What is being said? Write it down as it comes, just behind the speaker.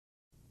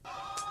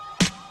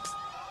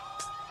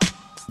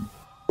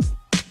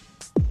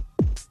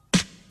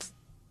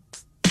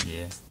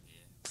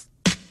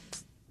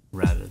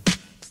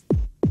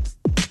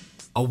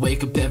I'll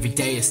wake up every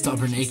day, a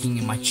stubborn aching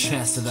in my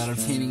chest, without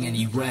obtaining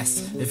any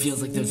rest. It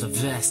feels like there's a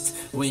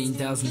vest, weighing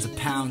thousands of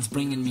pounds,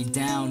 bringing me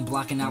down,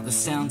 blocking out the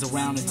sounds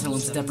around until I'm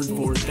stepping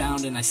forward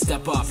bound, and I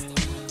step up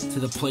to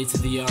the plates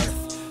of the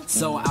earth.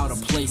 So out of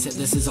place that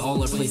this is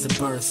all our place of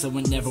birth, so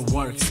it never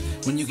works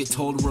when you get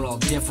told we're all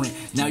different.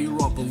 Now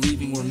you're all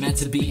believing we're meant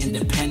to be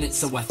independent.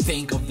 So I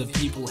think of the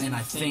people and I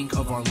think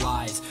of our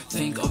lives,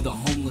 think of the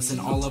homeless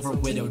and all of our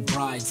widowed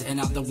brides.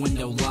 And out the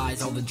window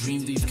lies all the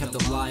dreams we've kept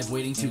alive,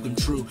 waiting to come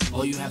true.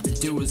 All you have to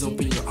do is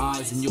open your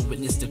eyes and you'll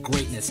witness the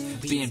greatness.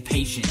 Being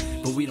patient,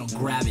 but we don't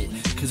grab it,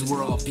 cause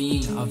we're all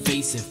being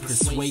evasive,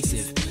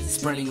 persuasive,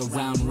 spreading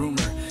around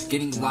rumor,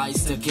 getting lies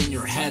stuck in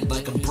your head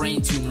like a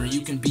brain tumor.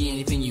 You can be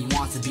anything you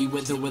want to be,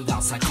 with or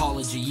without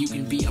psychology. You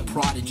can be a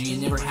prodigy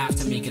and never have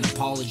to make an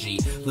apology.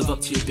 Live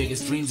up to your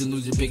biggest dreams and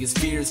lose your biggest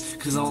fears,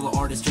 cause all the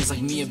artists just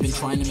like me have been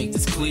trying to make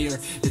this clear.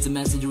 It's a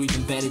message we've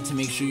embedded to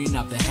make sure you're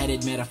not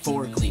beheaded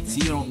metaphorically,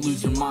 so you don't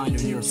lose your mind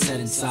when you're upset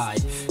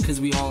inside.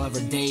 Cause we all have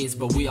our days,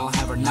 but we all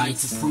have our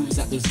nights. It proves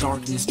that there's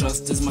darkness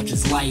just as much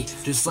as light.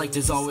 Just like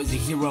there's always a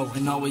hero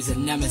and always a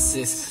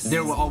nemesis,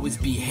 there will always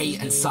be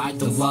hate inside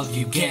the love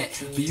you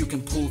get. But you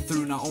can pull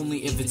through not only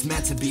if it's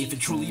meant to be. If it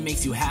truly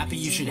makes you happy,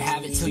 you should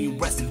have it till you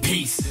rest in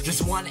peace.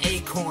 Just one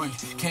acorn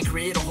can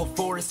create a whole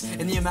forest,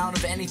 and the amount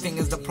of anything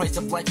is the price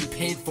of life you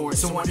paid for it.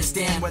 So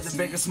understand, whether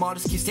big or small,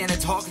 just keep standing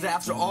tall, cause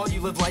after all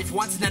you live life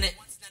once and then it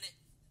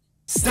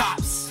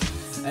stops.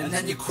 And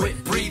then you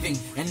quit breathing,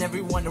 and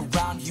everyone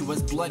around you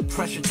has blood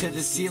pressure to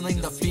the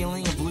ceiling. The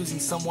feeling of losing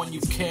someone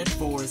you've cared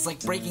for is like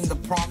breaking the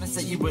promise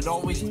that you would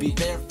always be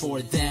there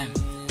for them.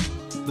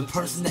 The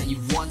person that you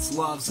once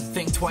loved, so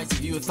think twice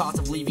if you have thoughts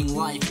of leaving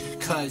life.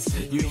 Cause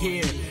you're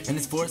here, and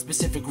it's for a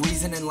specific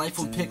reason, and life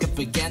will pick up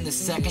again the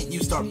second you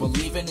start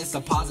believing. It's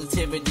the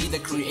positivity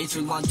that creates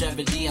your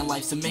longevity in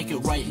life, so make it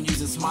right and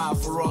use a smile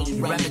for all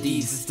your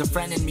remedies. It's the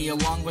friend in me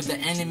along with the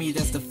enemy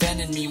that's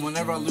defending me.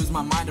 Whenever I lose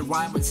my mind, I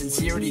rhyme with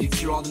sincerity to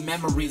cure all the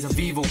memories of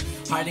evil,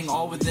 hiding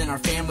all within our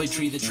family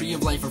tree. The tree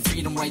of life for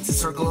freedom rights, the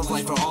circle of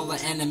life for all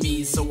the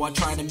enemies. So I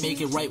try to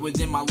make it right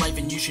within my life,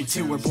 and you should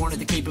too. We're born with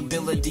the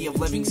capability of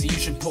living, so you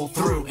should pull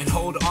through and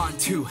hold on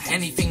to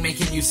anything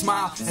making you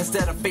smile,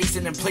 instead of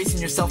facing and placing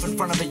yourself in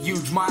front of a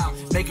huge mile.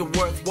 Make it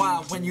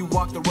worthwhile when you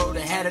walk the road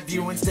ahead of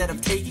you, instead of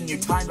taking your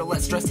time to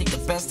let stress take the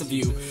best of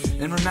you.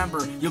 And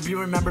remember, you'll be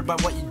remembered by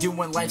what you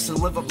do in life, so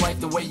live up life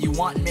the way you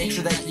want and make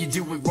sure that you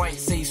do it right.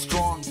 Stay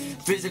strong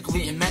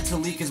physically and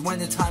mentally, cause when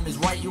the time is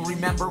right you'll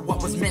remember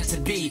what was meant to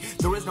be.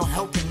 There is no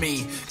helping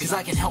me, cause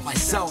I can help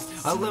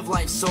myself. I live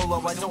life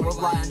solo, I don't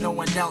rely on no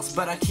one else,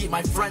 but I keep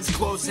my friends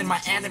close and my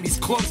enemies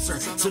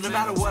closer. So no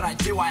matter what I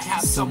do, I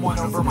have someone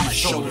over my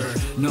shoulder.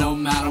 No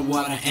matter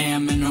what I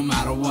am and no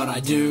matter what I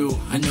do,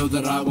 I know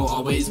that I will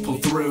always pull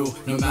through.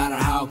 No matter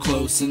how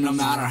close and no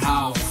matter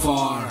how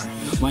far,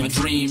 my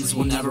dreams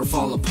will never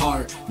fall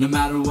apart. No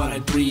matter what I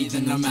breathe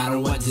and no matter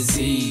what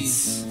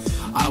disease,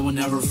 I will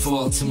never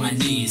fall to my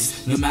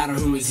knees. No matter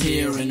who is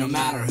here and no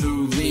matter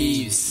who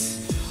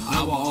leaves,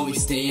 I will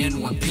always stay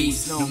in one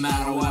piece. No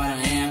matter what I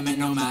am and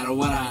no matter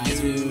what I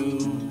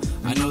do,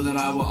 I know that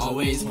I will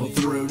always pull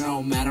through.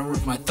 No matter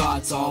if my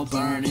thoughts all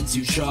burn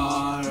into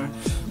char,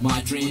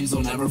 my dreams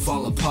will never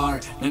fall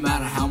apart. No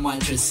matter how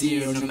much I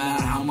sear, no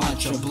matter how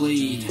much I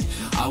bleed,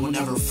 I will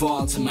never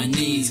fall to my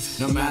knees.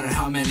 No matter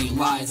how many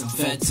lies I'm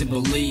fed to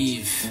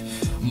believe,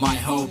 my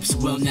hopes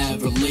will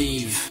never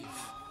leave.